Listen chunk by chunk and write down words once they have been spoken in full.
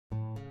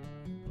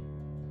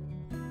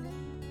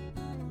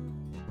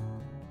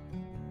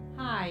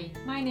Hi,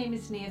 my name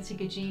is Nancy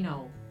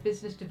Gugino,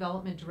 Business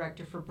Development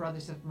Director for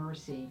Brothers of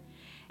Mercy,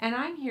 and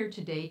I'm here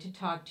today to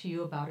talk to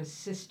you about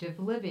assistive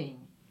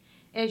living.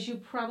 As you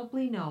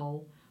probably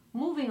know,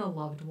 moving a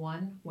loved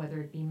one,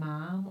 whether it be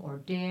mom or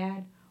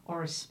dad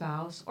or a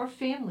spouse or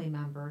family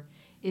member,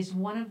 is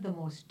one of the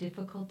most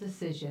difficult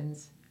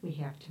decisions we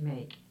have to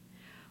make.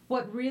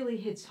 What really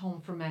hits home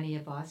for many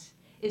of us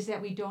is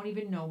that we don't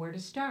even know where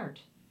to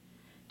start.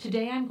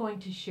 Today I'm going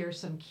to share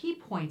some key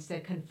points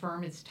that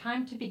confirm it's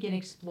time to begin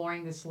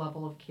exploring this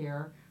level of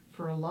care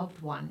for a loved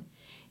one,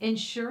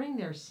 ensuring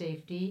their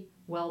safety,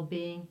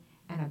 well-being,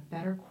 and a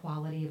better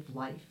quality of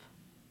life.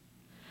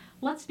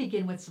 Let's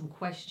begin with some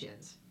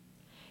questions.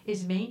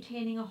 Is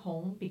maintaining a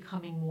home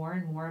becoming more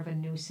and more of a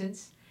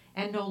nuisance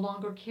and no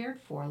longer cared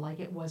for like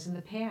it was in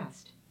the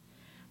past?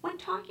 When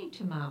talking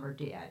to mom or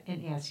dad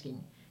and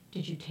asking,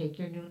 "Did you take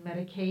your new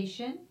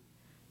medication?"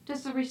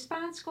 does the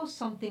response go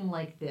something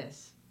like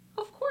this?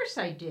 "Of course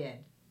I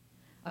did."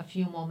 A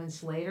few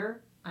moments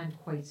later, "I'm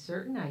quite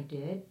certain I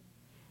did."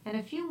 And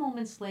a few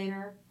moments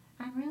later,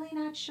 "I'm really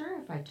not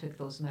sure if I took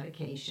those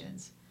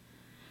medications."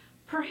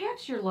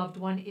 Perhaps your loved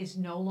one is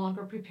no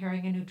longer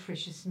preparing a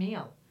nutritious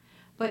meal,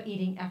 but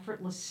eating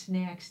effortless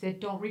snacks that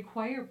don't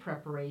require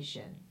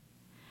preparation.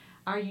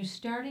 Are you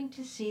starting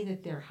to see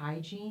that their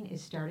hygiene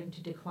is starting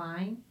to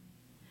decline?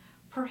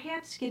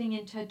 Perhaps getting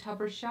into a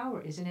tub or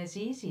shower isn't as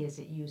easy as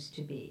it used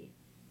to be.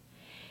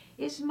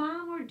 Is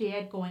mom or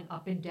dad going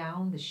up and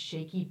down the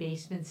shaky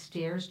basement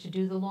stairs to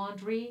do the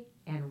laundry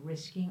and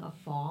risking a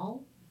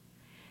fall?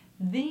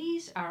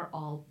 These are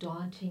all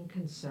daunting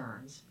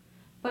concerns,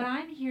 but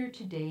I'm here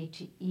today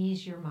to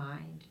ease your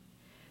mind.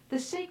 The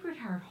Sacred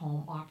Heart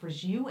Home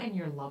offers you and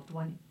your loved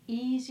one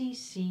easy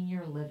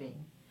senior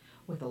living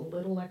with a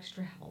little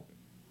extra help.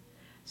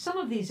 Some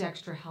of these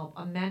extra help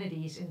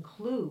amenities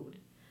include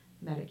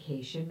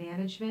medication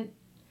management.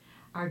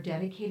 Our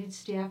dedicated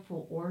staff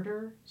will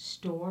order,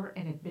 store,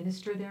 and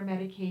administer their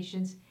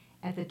medications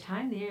at the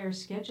time they are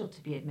scheduled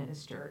to be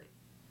administered.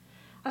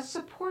 A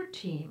support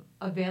team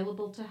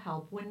available to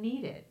help when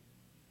needed.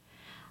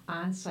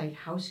 On-site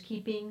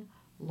housekeeping,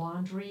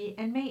 laundry,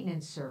 and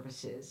maintenance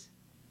services.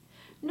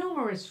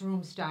 Numerous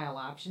room-style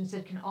options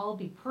that can all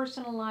be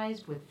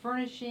personalized with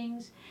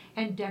furnishings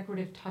and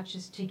decorative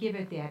touches to give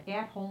it that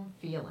at-home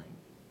feeling.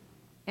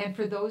 And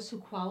for those who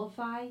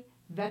qualify,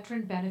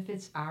 veteran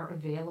benefits are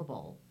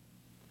available.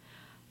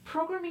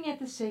 Programming at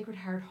the Sacred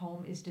Heart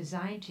Home is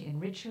designed to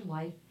enrich your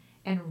life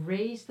and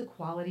raise the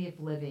quality of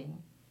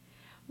living.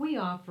 We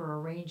offer a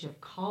range of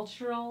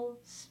cultural,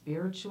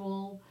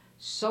 spiritual,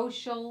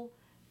 social,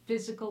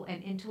 physical,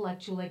 and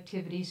intellectual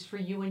activities for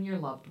you and your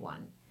loved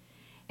one.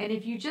 And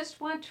if you just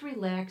want to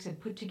relax and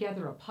put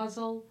together a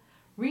puzzle,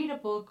 read a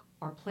book,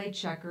 or play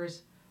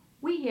checkers,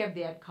 we have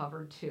that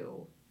covered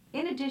too.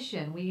 In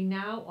addition, we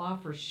now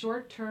offer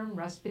short-term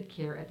respite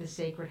care at the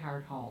Sacred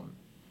Heart Home.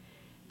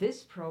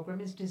 This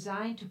program is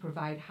designed to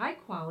provide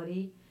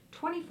high-quality,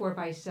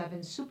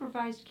 24/7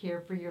 supervised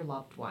care for your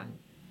loved one.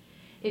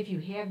 If you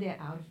have that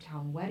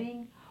out-of-town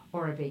wedding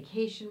or a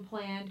vacation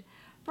planned,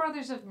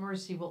 Brothers of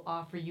Mercy will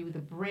offer you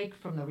the break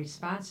from the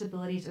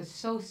responsibilities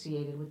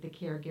associated with the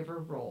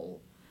caregiver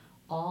role,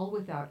 all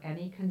without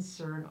any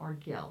concern or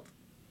guilt.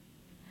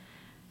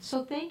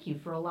 So thank you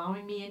for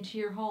allowing me into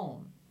your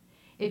home.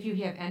 If you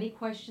have any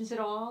questions at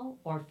all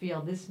or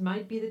feel this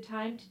might be the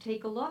time to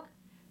take a look,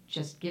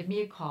 just give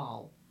me a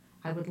call.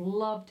 I would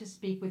love to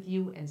speak with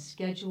you and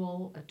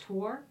schedule a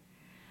tour,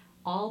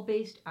 all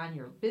based on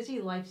your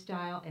busy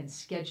lifestyle and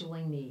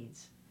scheduling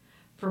needs.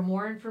 For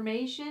more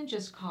information,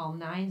 just call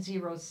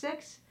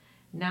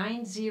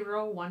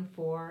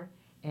 906-9014,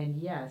 and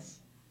yes,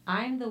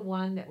 I'm the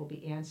one that will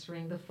be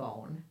answering the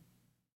phone.